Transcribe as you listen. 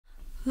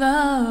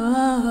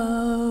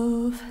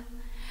Love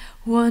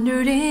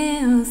wandered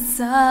inside,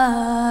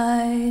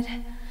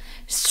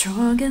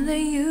 stronger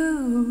than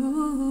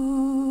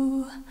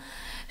you,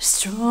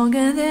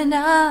 stronger than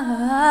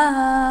I.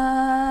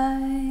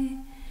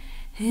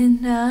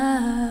 And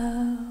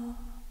now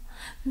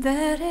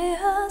that it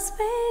has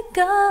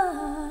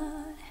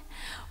begun,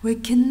 we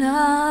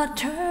cannot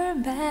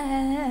turn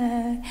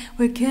back,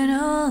 we can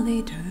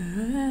only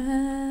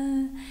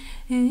turn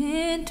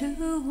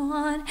into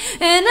one.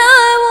 And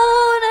I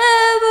won't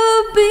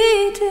ever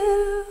be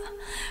too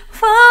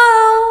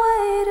far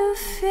away to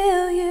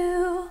feel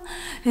you,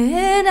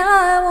 and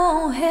I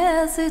won't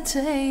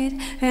hesitate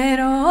at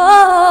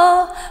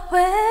all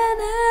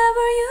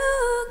whenever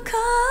you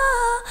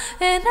call.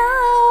 And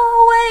I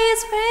always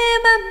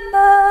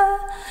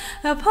remember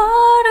a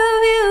part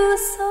of you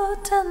so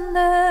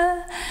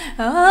tender.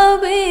 I'll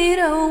be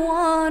the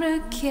one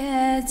to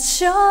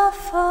catch your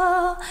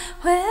fall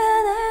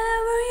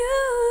whenever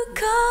you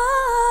call.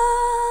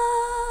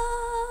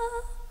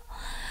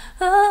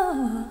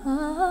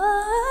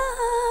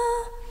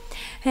 Oh,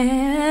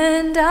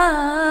 and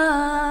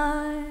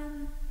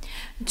I'm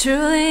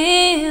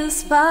truly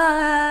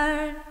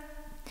inspired,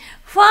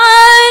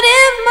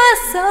 finding my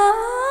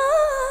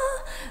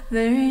soul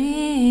there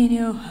in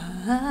your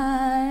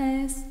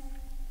eyes.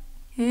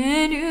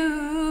 And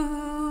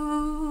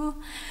you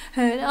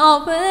had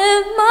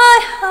opened my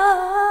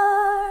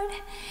heart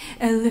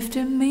and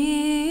lifted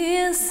me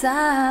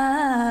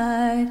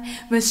inside,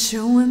 but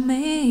showing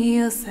me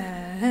your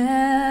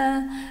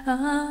sad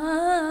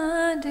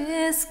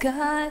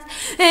disguise.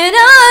 And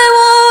I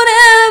won't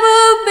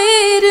ever be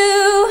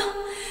too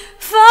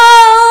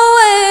far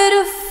away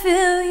to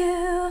feel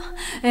you,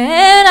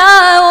 and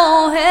I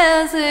won't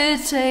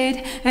hesitate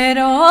at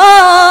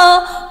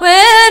all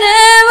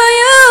whenever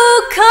you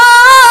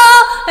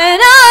call.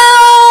 And I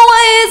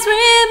always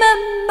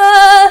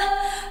remember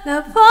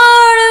the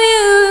part of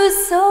you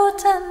so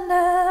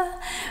tender.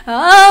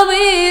 I'll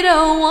be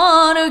the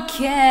one to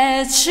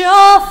catch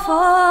your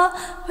fall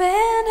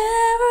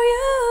whenever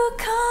you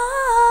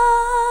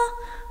call.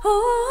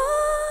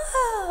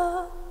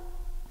 Ooh,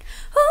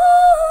 ooh,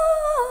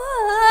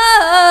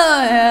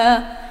 yeah.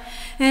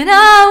 And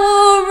I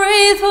will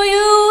breathe for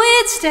you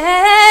each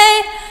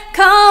day,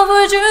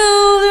 comfort you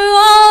through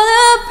all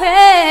the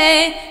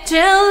pain,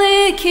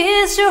 gently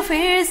kiss your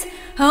fears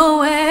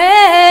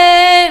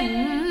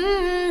away.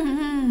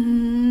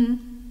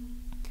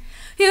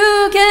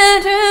 You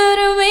can turn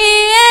to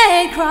me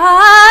and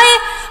cry,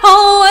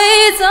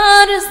 always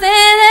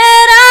understand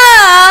that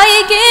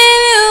I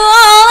give you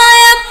all I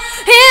am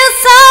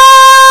inside.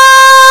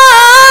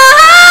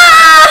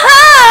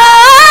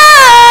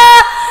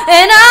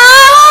 And I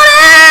won't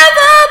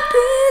ever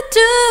be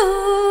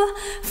too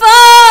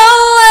far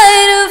away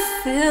to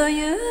feel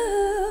you,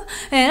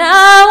 and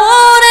I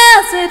won't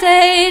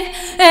hesitate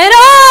at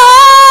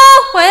all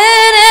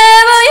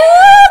whenever you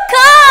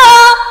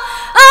call.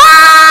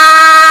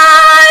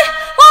 I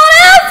won't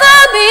ever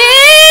be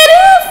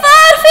too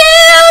far to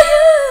feel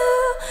you,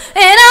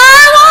 and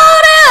I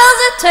won't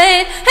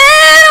hesitate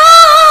at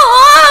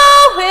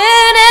all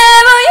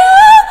whenever you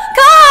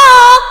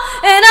call.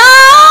 And I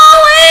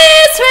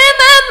always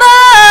remember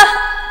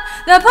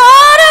the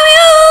part of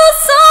you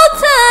so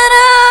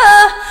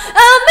tender.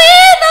 I'll be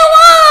the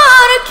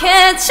one to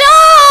catch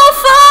your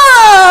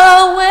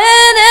fall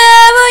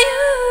whenever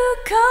you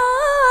call.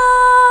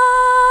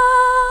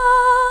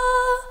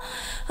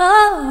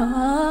 Oh,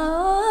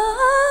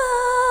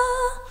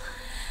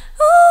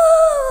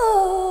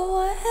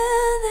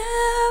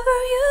 whenever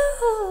you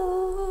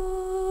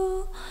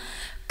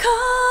call.